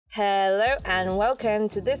Hello and welcome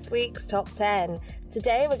to this week's Top 10.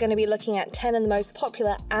 Today we're going to be looking at 10 of the most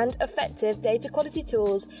popular and effective data quality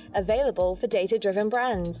tools available for data-driven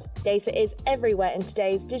brands. Data is everywhere in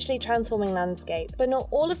today's digitally transforming landscape, but not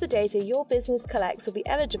all of the data your business collects will be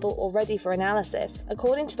eligible or ready for analysis.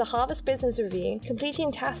 According to the Harvard Business Review, completing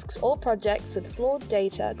tasks or projects with flawed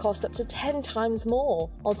data costs up to 10 times more.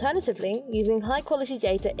 Alternatively, using high-quality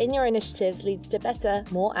data in your initiatives leads to better,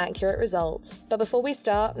 more accurate results. But before we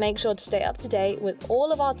start, make sure to stay up to date with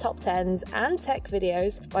all of our top 10s and tech videos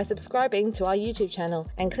by subscribing to our YouTube channel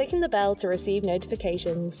and clicking the bell to receive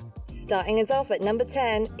notifications. Starting us off at number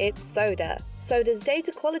 10, it's Soda. Soda's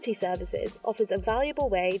data quality services offers a valuable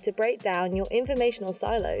way to break down your informational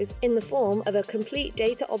silos in the form of a complete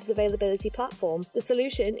data observability platform. The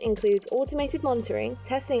solution includes automated monitoring,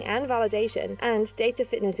 testing and validation, and data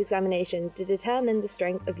fitness examination to determine the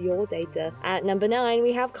strength of your data. At number 9,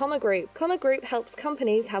 we have Comma Group. Comma Group helps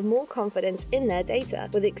companies have more confidence in their data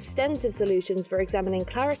with extensive solutions for examining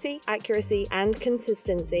clarity, accuracy, and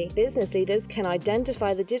consistency. Business leaders can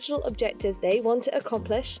identify the digital objectives they want to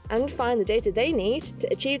accomplish and find the data they need to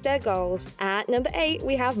achieve their goals. At number 8,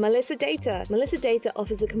 we have Melissa Data. Melissa Data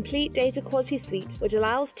offers a complete data quality suite which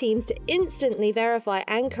allows teams to instantly verify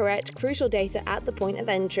and correct crucial data at the point of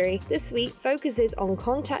entry. This suite focuses on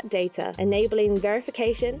contact data, enabling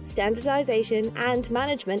verification, standardization, and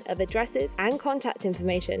management of addresses and contact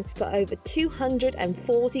information for over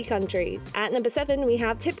 240 countries. At number 7, we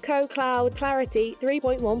have TIBCO Cloud Clarity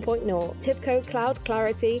 3.1.0. TIBCO Cloud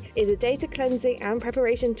Clarity is a data cleansing and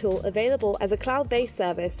preparation tool available as a cloud-based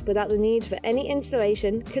service without the need for any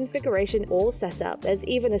installation, configuration, or setup. There's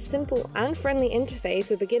even a simple and friendly interface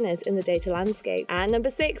for beginners in the data landscape. At number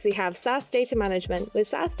 6, we have SaaS Data Management. With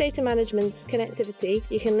SaaS Data Management's connectivity,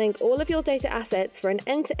 you can link all of your data assets for an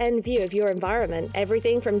end-to-end view of your environment.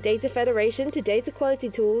 Everything from data federation to data quality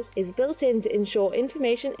tools is built in to ensure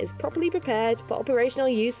information is properly prepared for operational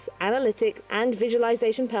use, analytics, and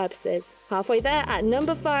visualization purposes. Halfway there, at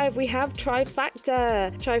number 5, we have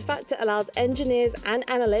TRIFACTA. TRIFACTA allows engineers and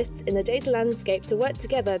analysts in the data landscape to work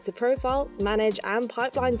together to profile, manage, and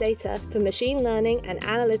pipeline data for machine learning and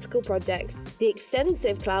analytical projects. The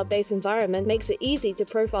extensive cloud-based environment makes it easy to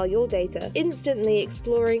profile your data, instantly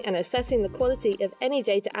exploring and assessing the quality of any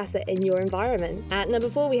data asset in your environment. At number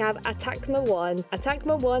 4, we have Atacma One.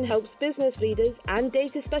 Atacma One helps business leaders and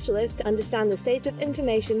data specialists to understand the state of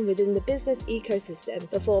information within the business ecosystem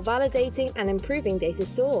before validating and improving data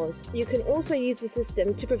stores. You can also use the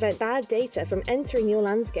system to prevent bad data from entering your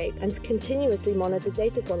landscape and to continuously monitor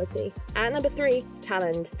data quality. At number 3,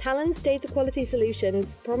 Talend. Talend's data quality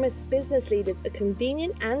solutions promise business leaders a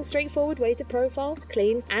convenient and straightforward way to profile,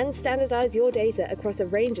 clean, and standardize your data across a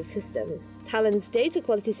range of systems. Talend's data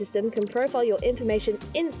quality system can profile your information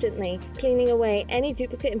instantly, cleaning away any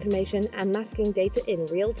duplicate information and masking data in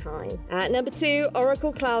real time. At number 2,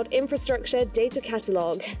 Oracle Cloud Infrastructure Data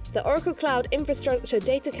Catalog. The Oracle Cloud Infrastructure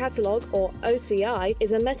Data Catalog, or OCI,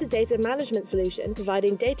 is a metadata management solution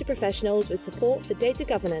providing data professionals with support for data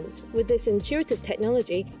governance. With this intuitive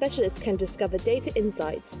technology, specialists can discover data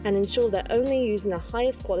insights and ensure they're only using the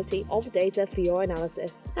highest quality of data for your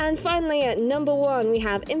analysis. And finally, at number 1, we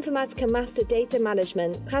have Informatica Master Data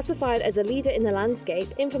Management. Classified as a leader in the landscape,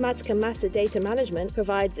 Informatica Master Data Management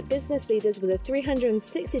provides business leaders with a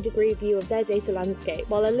 360-degree view of their data landscape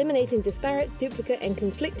while eliminating disparate, duplicate, and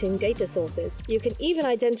conflicting data sources. You can even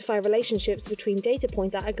identify relationships between data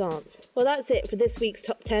points at a glance. Well, that's it for this week's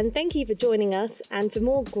Top 10. Thank you for joining us, and for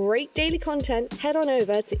more great daily content, head on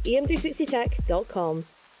over to em360tech.com.